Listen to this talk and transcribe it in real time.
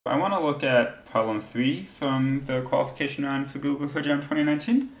I want to look at problem 3 from the qualification round for Google Codejam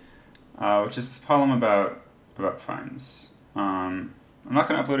 2019, which is this problem about primes. I'm not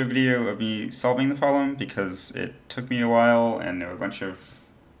going to upload a video of me solving the problem because it took me a while and there were a bunch of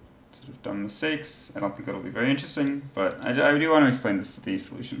sort of dumb mistakes. I don't think it'll be very interesting, but I do want to explain the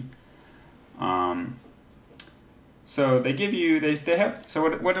solution. So they give you, they have, so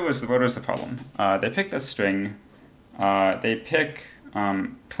what was the problem? They picked a string, they pick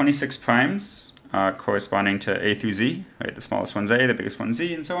 26 primes corresponding to A through Z, right? The smallest one's A, the biggest one's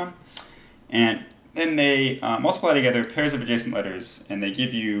Z, and so on. And then they multiply together pairs of adjacent letters, and they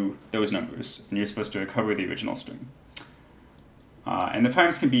give you those numbers, and you're supposed to recover the original string. And the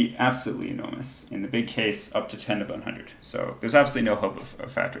primes can be absolutely enormous. In the big case, up to 10 to the 100. So there's absolutely no hope of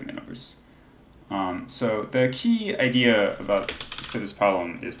factoring the numbers. So the key idea for this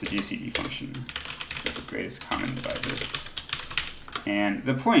problem is the GCD function, the greatest common divisor. And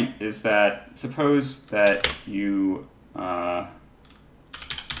the point is that suppose that you have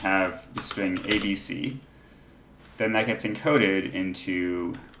the string ABC, then that gets encoded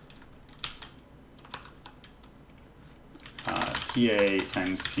into PA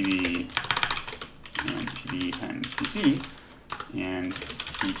times PB and PB times PC, and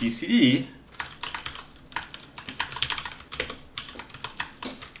the GCD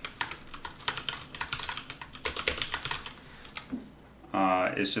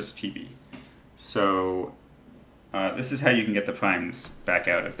is just PB. So this is how you can get the primes back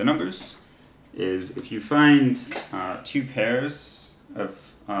out of the numbers, is if you find two pairs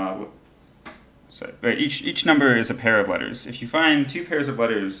of, each number is a pair of letters. If you find two pairs of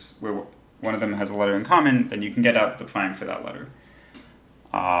letters where one of them has a letter in common, then you can get out the prime for that letter.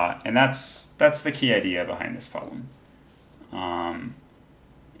 And that's the key idea behind this problem.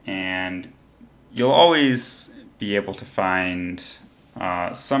 And you'll always be able to find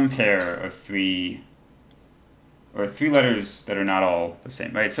some pair of three letters that are not all the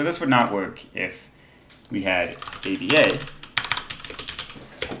same, right? So this would not work if we had ABA,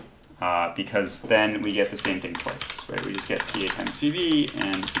 because then we get the same thing twice, right? We just get PA times PB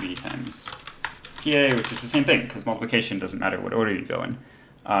and PB times PA, which is the same thing, because multiplication doesn't matter what order you go in.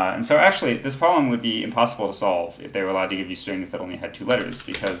 And so actually, this problem would be impossible to solve if they were allowed to give you strings that only had two letters,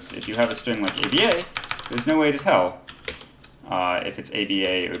 because if you have a string like ABA, there's no way to tell if it's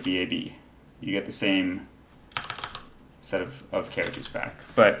ABA or BAB. You get the same set of characters back.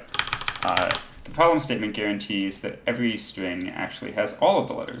 But the problem statement guarantees that every string actually has all of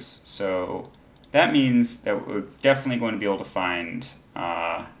the letters. So that means that we're definitely going to be able to find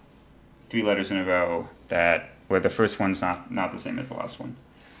 3 letters in a row where the first one's not the same as the last one.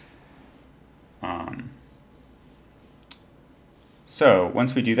 So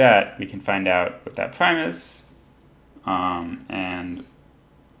once we do that, we can find out what that prime is. And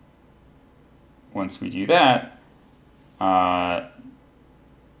once we do that, well,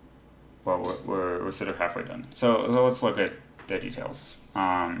 we're sort of halfway done. So let's look at the details.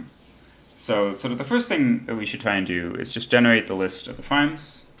 So sort of the first thing that we should try and do is just generate the list of the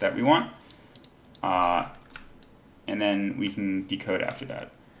primes that we want, and then we can decode after that.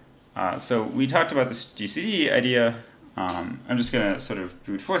 So we talked about this GCD idea. I'm just going to sort of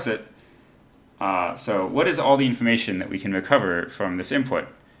brute force it. So what is all the information that we can recover from this input?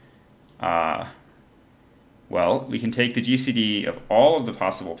 Well, we can take the GCD of all of the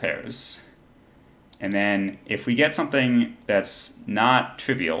possible pairs, and then if we get something that's not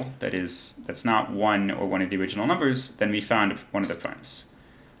trivial, that's not 1 or one of the original numbers, then we found one of the primes.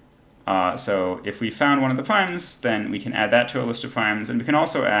 So if we found one of the primes, then we can add that to our list of primes, and we can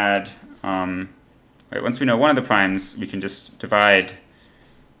also add, right, once we know one of the primes, we can just divide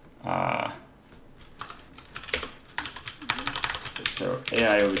so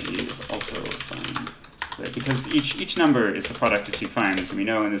AI over G is also a prime, right? Because each number is the product of two primes, and we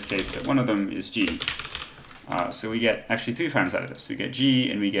know in this case that one of them is G. So we get actually 3 primes out of this. We get G,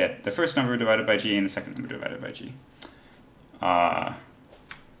 and we get the first number divided by G, and the second number divided by G.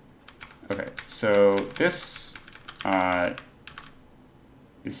 Okay, so this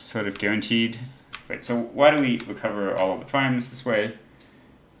is sort of guaranteed. Right, so why do we recover all of the primes this way?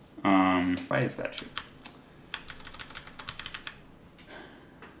 Why is that true?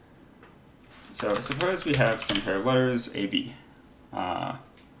 So suppose we have some pair of letters, AB.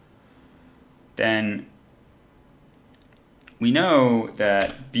 Then we know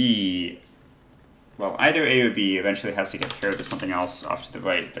that B, well, either A or B eventually has to get paired with something else off to the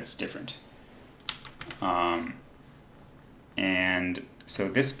right that's different. And so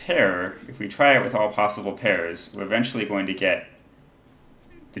this pair, if we try it with all possible pairs, we're eventually going to get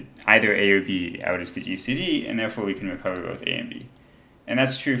either A or B out as the GCD, and therefore we can recover both A and B. and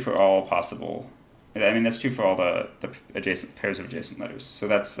that's true for all possible. I mean, that's true for all the adjacent pairs of adjacent letters. So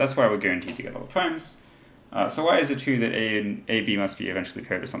that's why we're guaranteed to get all the primes. So why is it true that A and AB must be eventually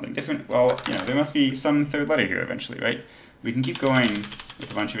paired with something different? Well, there must be some third letter here eventually, right? We can keep going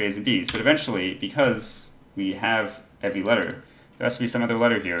with a bunch of A's and B's, but eventually, because we have every letter, there has to be some other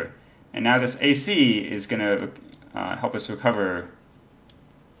letter here. And now this AC is going to help us recover,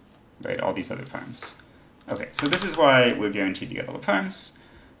 right, all these other primes. Okay, so this is why we're guaranteed to get all the primes.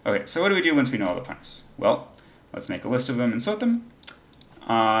 Okay, so what do we do once we know all the primes? Well, let's make a list of them and sort them.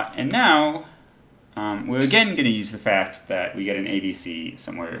 And now, we're again going to use the fact that we get an ABC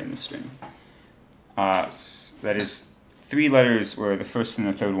somewhere in the string. That is 3 letters where the first and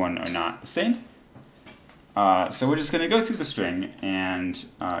the third one are not the same. So we're just going to go through the string and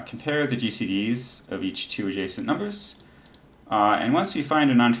compare the GCDs of each 2 adjacent numbers. And once we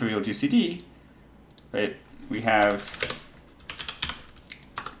find a non-trivial GCD, right, we have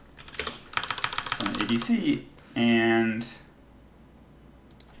some ABC, and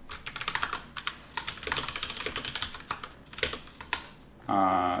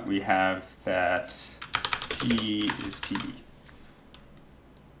we have that P is PB.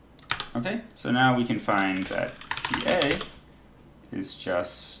 Okay, so now we can find that PA is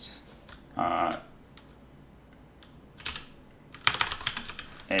just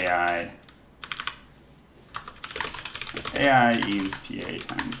AI is PA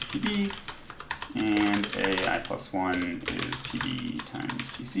times PB, and AI plus 1 is PB times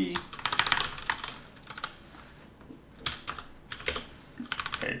PC.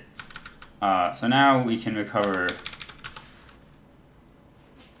 Okay, so now we can recover.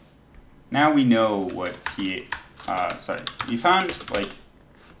 Now we know what we found like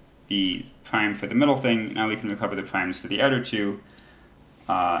the prime for the middle thing. Now we can recover the primes for the outer 2,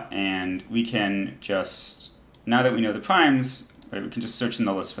 and we can just, now that we know the primes, right, we can just search in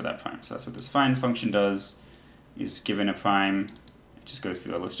the list for that prime. So that's what this find function does, is given a prime, it just goes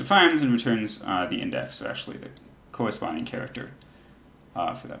through a list of primes and returns the index, or actually the corresponding character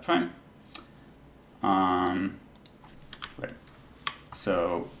for that prime. Right.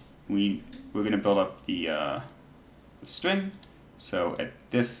 So we're going to build up the string. So at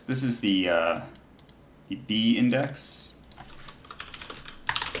this is the B index.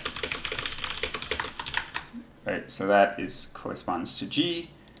 Right, so that corresponds to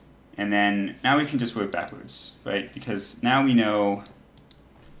G, and then now we can just work backwards, right? Because now we know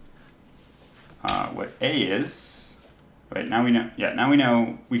what A is, right? Now we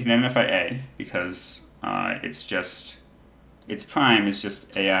know we can identify A because its prime is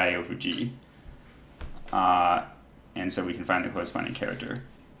just AI over G, and so we can find the corresponding character,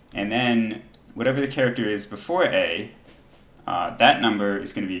 and then whatever the character is before A. That number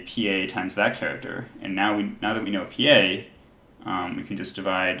is going to be PA times that character, and now that we know PA, we can just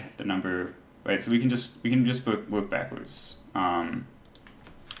divide the number, right? So we can just work backwards.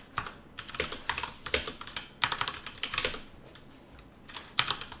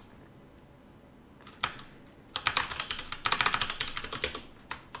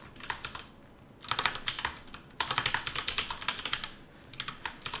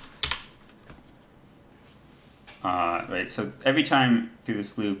 Right, so every time through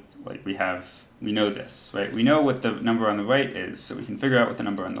this loop, like we know this, right? We know what the number on the right is, so we can figure out what the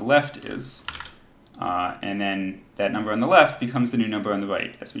number on the left is, and then that number on the left becomes the new number on the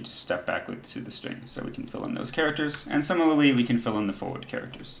right as we just step backwards through the string. So we can fill in those characters, and similarly we can fill in the forward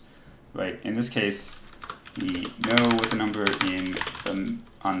characters, right? In this case, we know what the number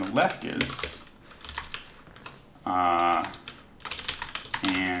on the left is,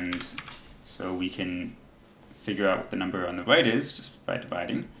 and so we can figure out what the number on the right is just by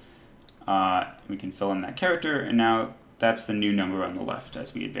dividing. We can fill in that character, and now that's the new number on the left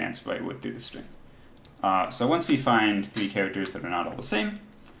as we advance rightward through the string. So once we find 3 characters that are not all the same,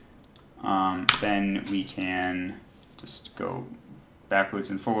 then we can just go backwards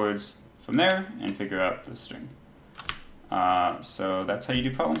and forwards from there and figure out the string. So that's how you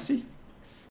do problem C.